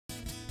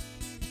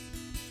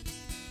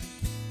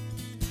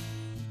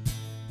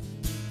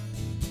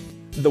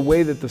The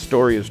way that the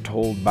story is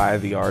told by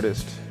the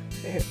artist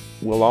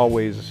will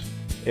always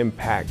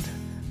impact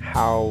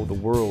how the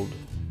world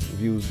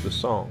views the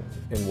song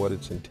and what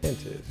its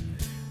intent is.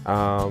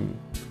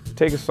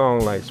 Take a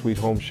song like Sweet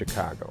Home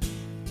Chicago.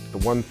 The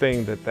one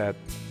thing that that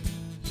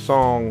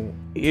song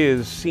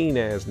is seen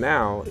as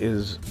now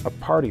is a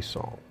party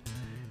song.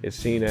 It's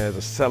seen as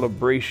a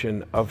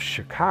celebration of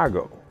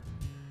Chicago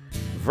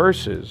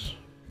versus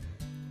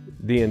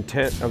the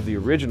intent of the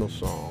original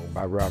song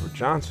by Robert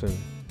Johnson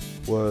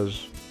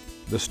was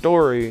the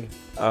story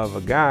of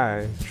a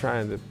guy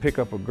trying to pick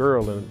up a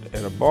girl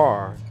in a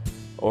bar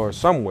or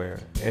somewhere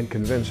and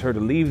convince her to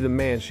leave the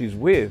man she's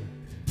with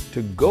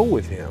to go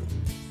with him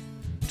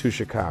to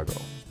Chicago.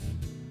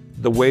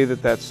 The way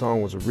that that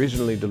song was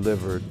originally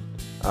delivered,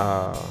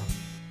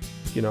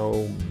 you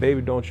know,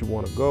 baby, don't you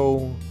want to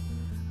go?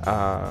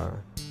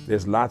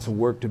 There's lots of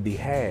work to be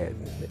had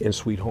in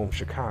Sweet Home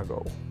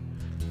Chicago.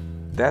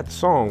 That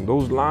song,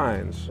 those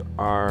lines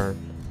are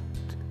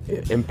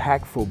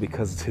impactful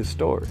because it's his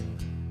story.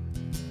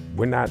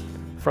 We're not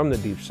from the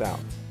Deep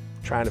South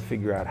trying to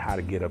figure out how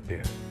to get up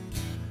here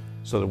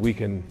so that we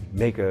can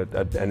make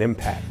an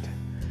impact,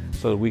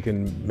 so that we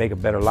can make a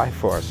better life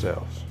for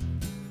ourselves,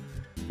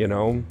 you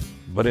know?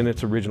 But in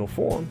its original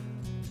form,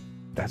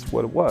 that's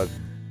what it was.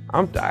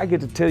 I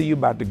get to tell you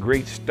about the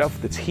great stuff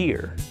that's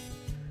here.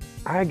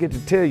 I get to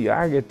tell you,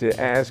 I get to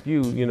ask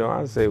you, you know,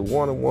 I say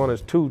 1 and 1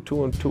 is 2,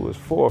 2 and 2 is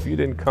 4. If you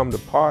didn't come to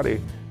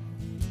party,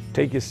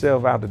 take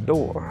yourself out the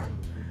door,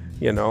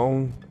 you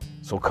know?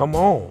 So come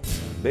on,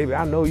 baby,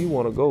 I know you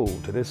want to go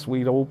to this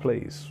sweet old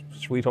place,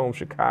 Sweet Home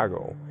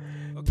Chicago.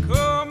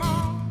 Come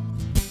on,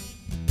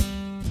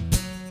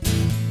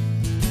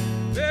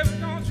 baby,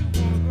 don't you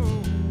want to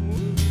go?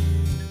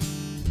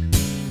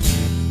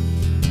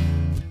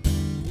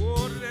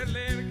 Oh, to that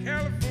land of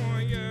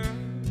California.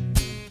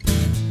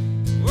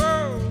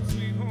 Oh,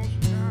 Sweet Home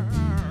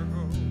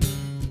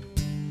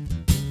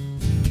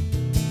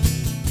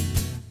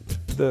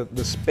Chicago.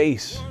 The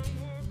space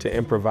to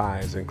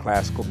improvise in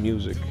classical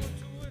music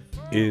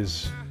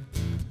is,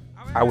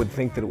 I would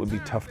think that it would be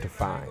tough to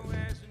find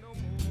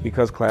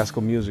because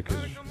classical music is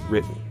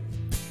written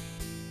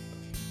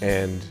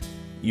and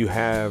you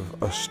have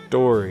a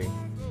story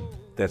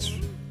that's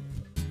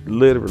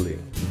literally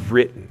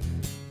written.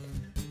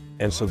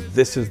 And so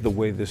this is the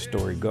way this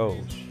story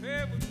goes.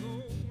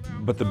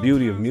 But the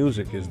beauty of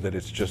music is that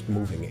it's just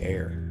moving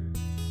air.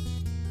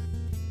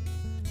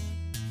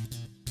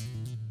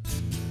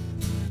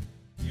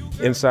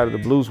 Inside of the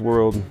blues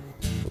world,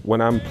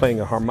 when I'm playing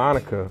a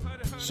harmonica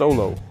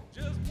solo,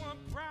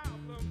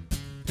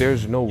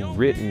 there's no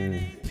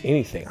written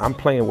anything. I'm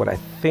playing what I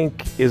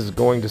think is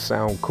going to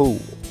sound cool.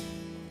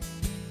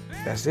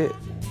 That's it.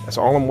 That's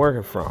all I'm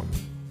working from,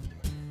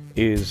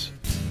 is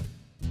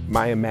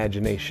my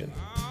imagination.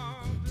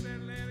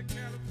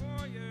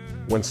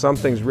 When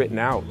something's written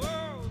out,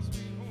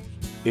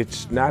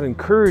 it's not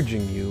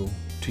encouraging you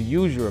to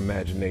use your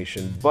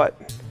imagination,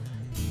 but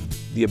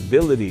the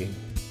ability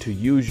to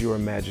use your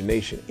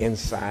imagination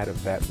inside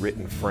of that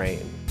written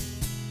frame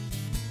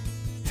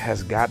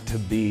has got to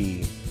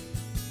be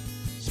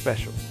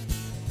special.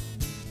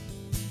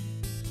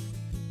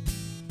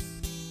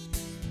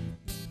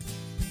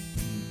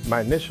 My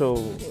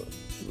initial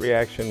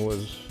reaction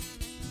was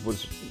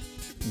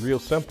real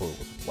simple. It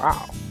was,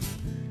 wow.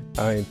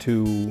 I mean,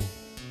 to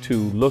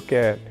look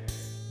at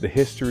the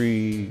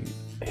histories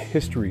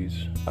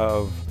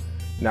of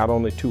not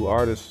only two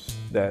artists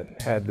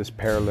that had this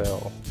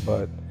parallel,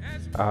 but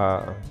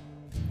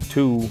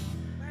two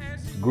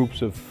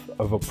groups of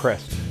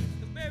oppressed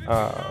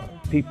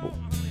people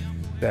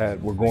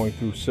that were going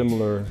through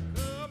similar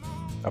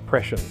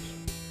oppressions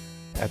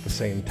at the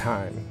same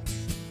time.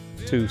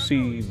 To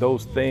see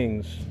those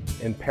things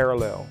in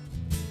parallel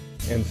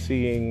and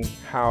seeing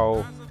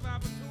how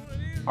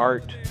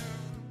art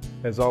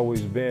has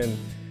always been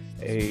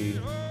a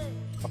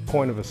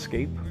point of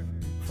escape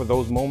for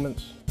those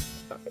moments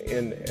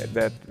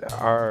that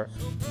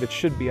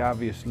should be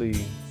obviously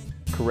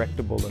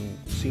correctable and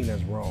seen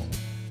as wrong.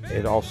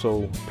 It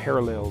also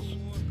parallels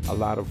a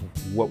lot of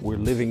what we're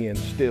living in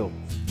still.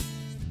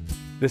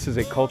 This is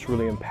a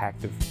culturally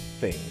impactful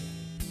thing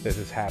that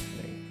is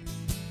happening.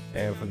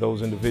 And for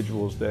those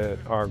individuals that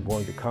are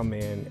going to come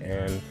in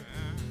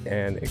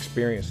and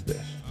experience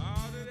this,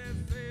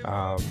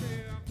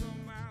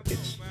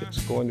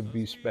 it's going to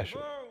be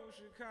special.